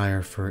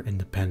desire for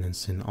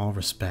independence in all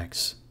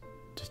respects,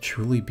 to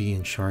truly be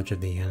in charge of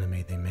the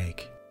anime they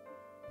make,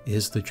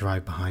 is the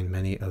drive behind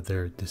many of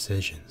their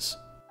decisions.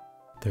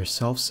 Their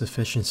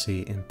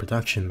self-sufficiency in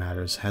production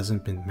matters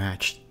hasn't been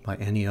matched by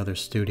any other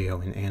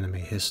studio in anime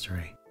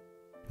history,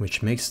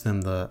 which makes them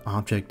the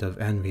object of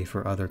envy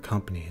for other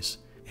companies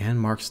and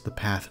marks the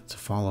path to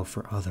follow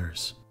for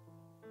others.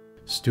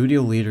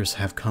 Studio leaders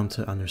have come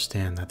to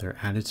understand that their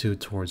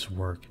attitude towards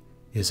work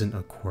isn't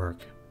a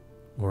quirk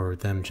or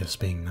them just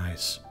being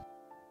nice,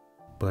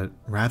 but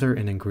rather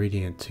an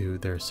ingredient to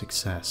their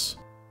success.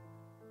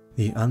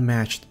 The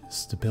unmatched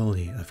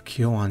stability of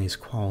KyoAni's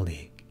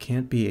quality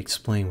can't be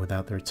explained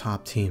without their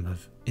top team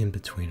of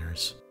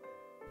in-betweeners,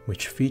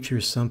 which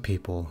features some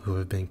people who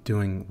have been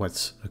doing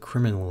what's a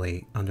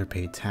criminally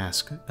underpaid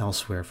task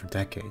elsewhere for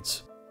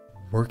decades,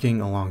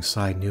 working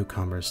alongside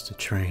newcomers to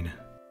train.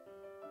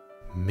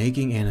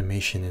 Making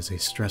animation is a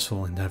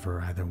stressful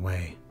endeavor either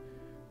way,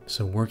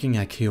 So working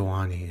at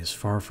KyoAni is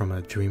far from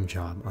a dream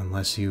job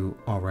unless you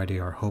already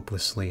are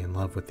hopelessly in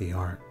love with the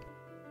art.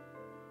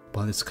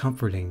 But it's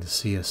comforting to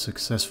see a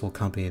successful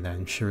company that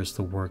ensures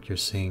the work you're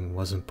seeing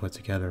wasn't put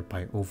together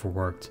by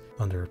overworked,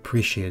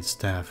 underappreciated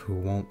staff who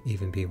won't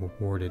even be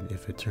rewarded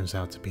if it turns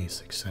out to be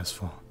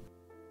successful.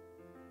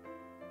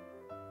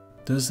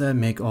 Does that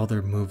make all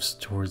their moves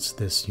towards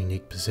this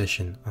unique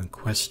position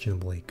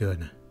unquestionably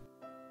good?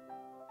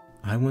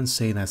 I wouldn't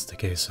say that's the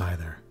case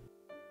either.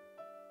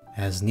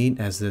 As neat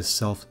as this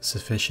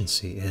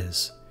self-sufficiency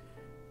is,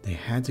 they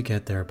had to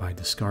get there by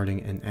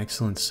discarding an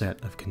excellent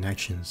set of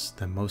connections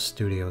that most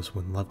studios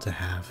would love to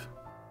have.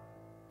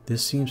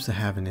 This seems to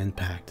have an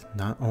impact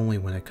not only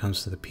when it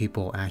comes to the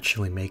people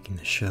actually making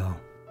the show,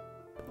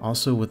 but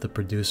also with the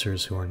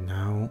producers who are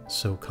now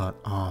so cut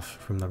off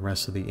from the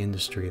rest of the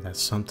industry that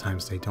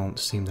sometimes they don't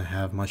seem to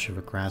have much of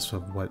a grasp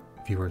of what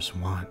viewers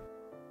want.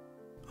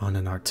 On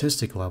an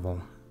artistic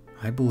level,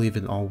 I believe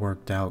it all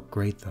worked out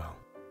great though.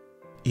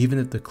 Even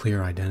if the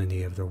clear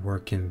identity of their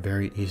work can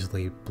very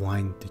easily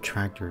blind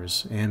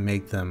detractors and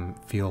make them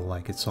feel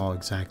like it's all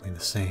exactly the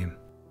same.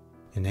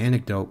 An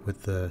anecdote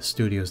with the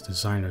studio's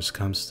designers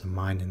comes to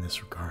mind in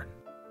this regard.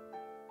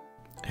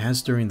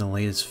 As during the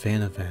latest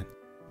fan event,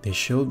 they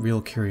showed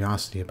real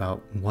curiosity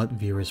about what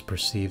viewers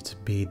perceive to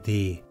be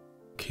the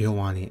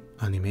kyoani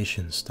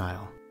animation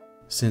style,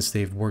 since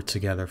they've worked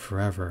together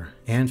forever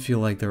and feel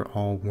like they're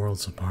all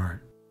worlds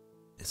apart.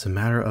 It's a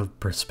matter of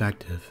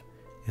perspective,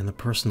 and the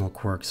personal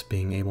quirks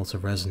being able to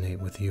resonate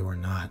with you or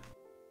not.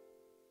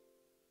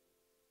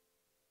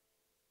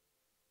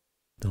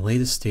 The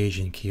latest stage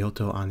in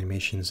Kyoto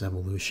Animation's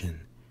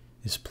evolution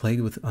is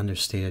plagued with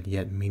understated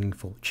yet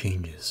meaningful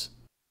changes.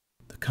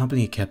 The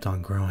company kept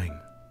on growing,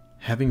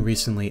 having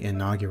recently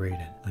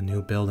inaugurated a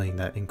new building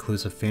that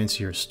includes a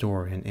fancier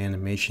store in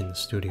Animation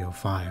Studio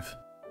 5.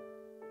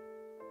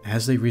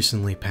 As they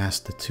recently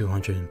passed the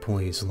 200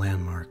 employees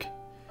landmark,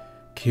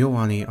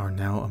 KyoAni are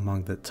now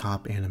among the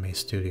top anime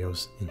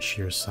studios in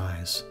sheer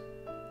size,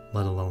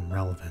 let alone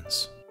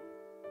relevance.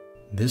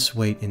 This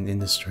weight in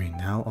industry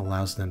now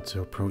allows them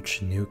to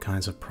approach new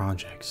kinds of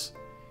projects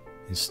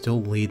and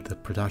still lead the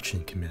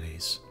production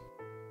committees,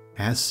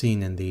 as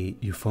seen in the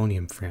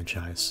Euphonium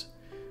franchise,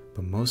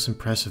 but most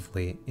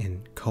impressively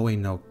in Koe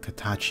no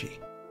Katachi,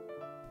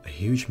 a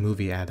huge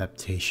movie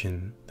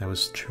adaptation that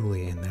was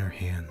truly in their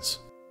hands.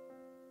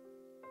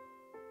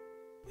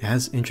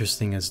 As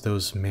interesting as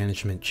those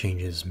management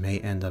changes may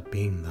end up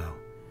being though,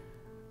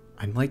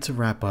 I'd like to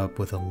wrap up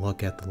with a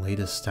look at the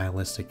latest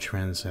stylistic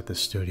trends at the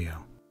studio,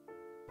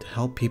 to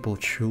help people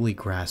truly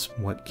grasp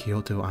what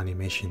Kyoto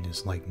Animation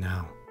is like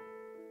now.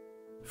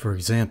 For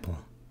example,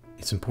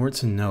 it's important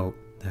to note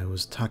that it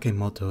was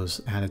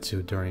Takemoto's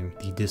attitude during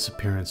the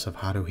disappearance of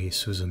Haruhi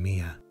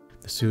Suzumiya,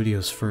 the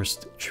studio's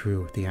first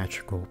true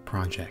theatrical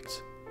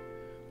project,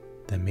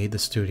 that made the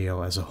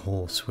studio as a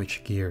whole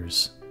switch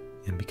gears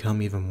and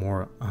become even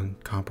more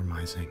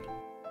uncompromising.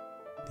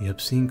 The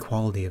obscene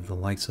quality of the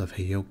likes of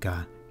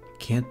Heyoka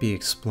can't be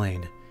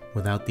explained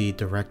without the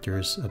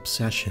director's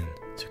obsession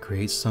to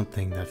create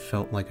something that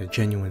felt like a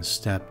genuine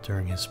step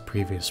during his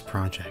previous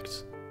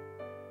projects.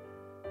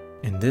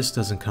 And this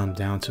doesn't come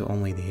down to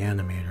only the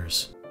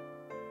animators.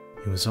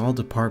 It was all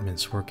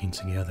departments working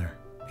together,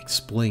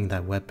 exploiting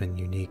that weapon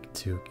unique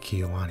to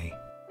KyoAni.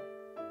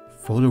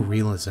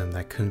 Photorealism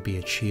that couldn't be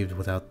achieved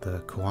without the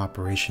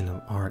cooperation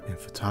of art and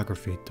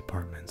photography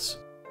departments.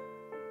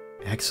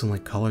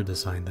 Excellent color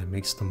design that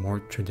makes the more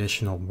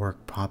traditional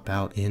work pop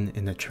out in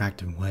an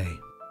attractive way.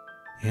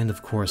 And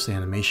of course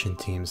animation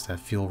teams that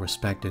feel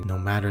respected no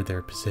matter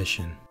their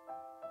position.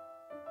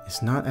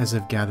 It's not as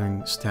if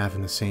gathering staff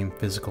in the same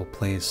physical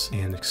place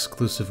and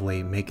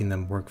exclusively making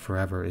them work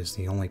forever is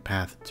the only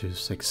path to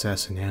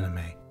success in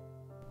anime,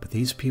 but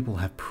these people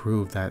have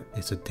proved that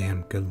it's a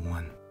damn good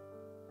one.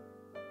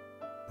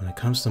 When it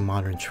comes to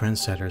modern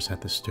trendsetters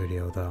at the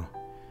studio though,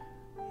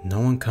 no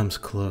one comes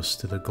close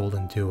to the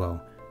golden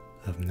duo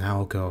of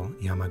Naoko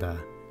Yamada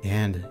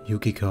and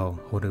Yukiko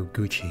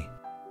Horiguchi.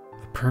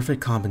 A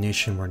perfect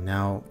combination we're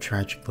now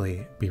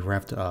tragically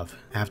bereft of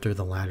after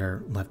the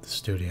latter left the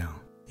studio,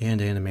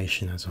 and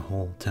animation as a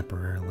whole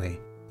temporarily,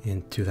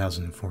 in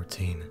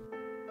 2014.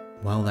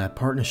 While that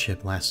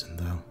partnership lasted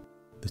though,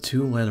 the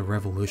two led a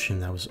revolution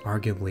that was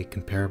arguably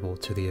comparable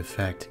to the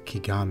effect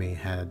Kigami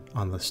had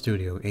on the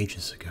studio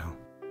ages ago.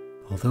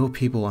 Although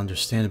people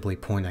understandably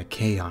point at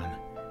K-On!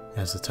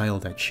 As the title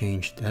that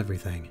changed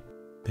everything,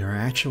 there are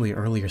actually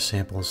earlier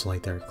samples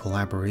like their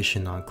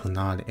collaboration on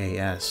Clannad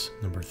AS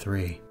No.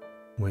 3,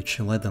 which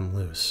let them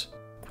loose,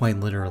 quite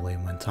literally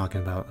when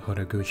talking about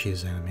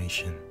Horiguchi's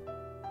animation.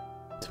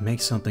 To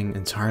make something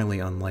entirely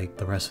unlike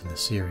the rest of the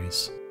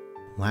series,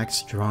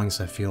 lacks drawings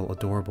that feel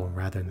adorable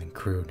rather than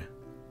crude.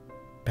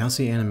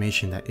 Bouncy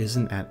animation that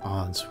isn't at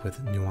odds with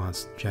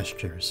nuanced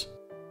gestures.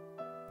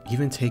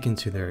 Even taken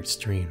to their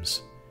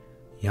extremes,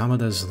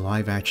 Yamada's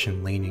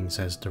live-action leanings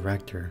as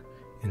director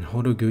and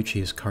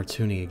Horiguchi's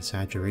cartoony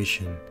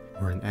exaggeration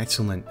were an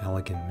excellent,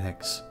 elegant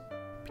mix,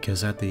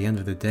 because at the end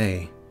of the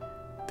day,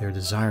 their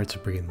desire to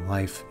breathe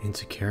life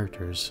into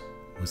characters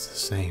was the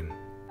same.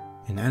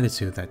 an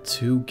attitude that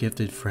two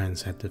gifted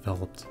friends had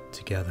developed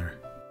together.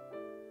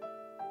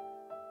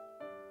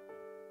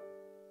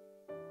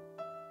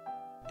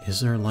 Is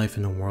their life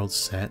in the world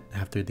set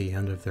after the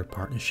end of their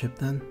partnership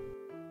then?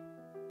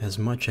 As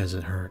much as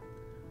it hurt,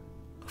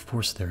 of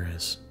course there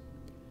is.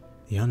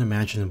 The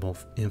unimaginable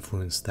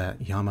influence that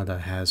Yamada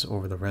has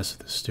over the rest of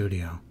the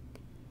studio,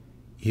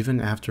 even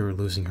after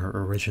losing her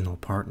original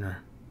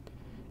partner,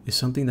 is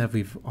something that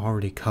we've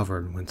already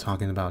covered when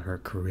talking about her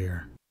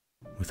career.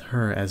 With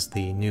her as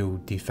the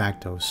new de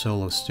facto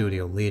solo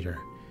studio leader,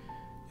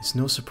 it's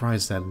no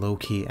surprise that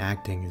low-key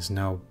acting is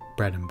now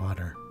bread and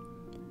butter.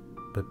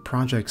 But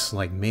projects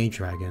like Maid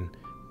Dragon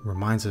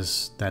reminds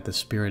us that the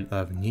spirit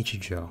of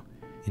Nichijou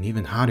and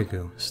even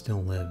Harugu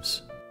still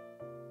lives.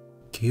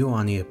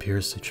 Kyoani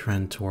appears to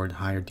trend toward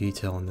higher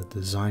detail in the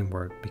design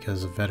work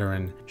because of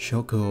veteran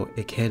Shoko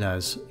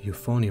Ikeda's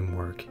euphonium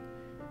work,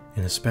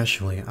 and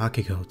especially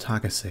Akiko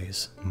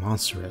Takase's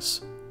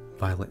monstrous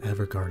Violet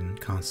Evergarden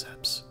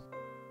concepts.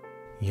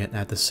 Yet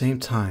at the same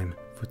time,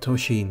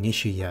 Futoshi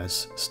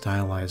Nishiya's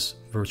stylized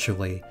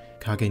virtually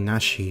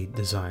kagenashi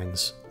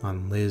designs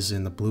on Liz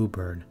and the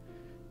Bluebird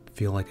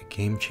feel like a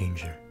game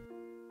changer.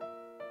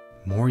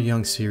 More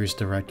young series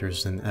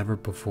directors than ever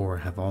before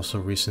have also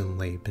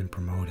recently been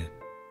promoted,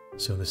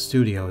 so the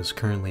studio is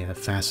currently a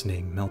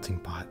fascinating melting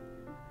pot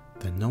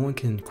that no one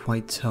can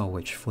quite tell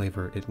which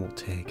flavor it will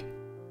take.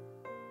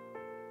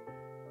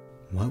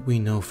 What we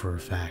know for a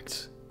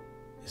fact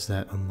is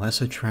that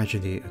unless a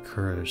tragedy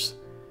occurs,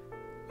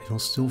 it'll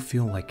still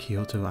feel like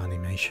Kyoto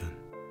Animation,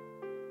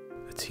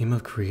 a team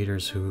of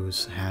creators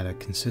who's had a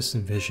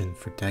consistent vision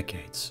for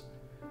decades,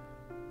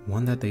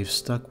 one that they've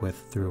stuck with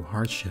through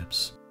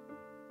hardships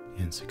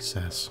and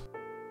success.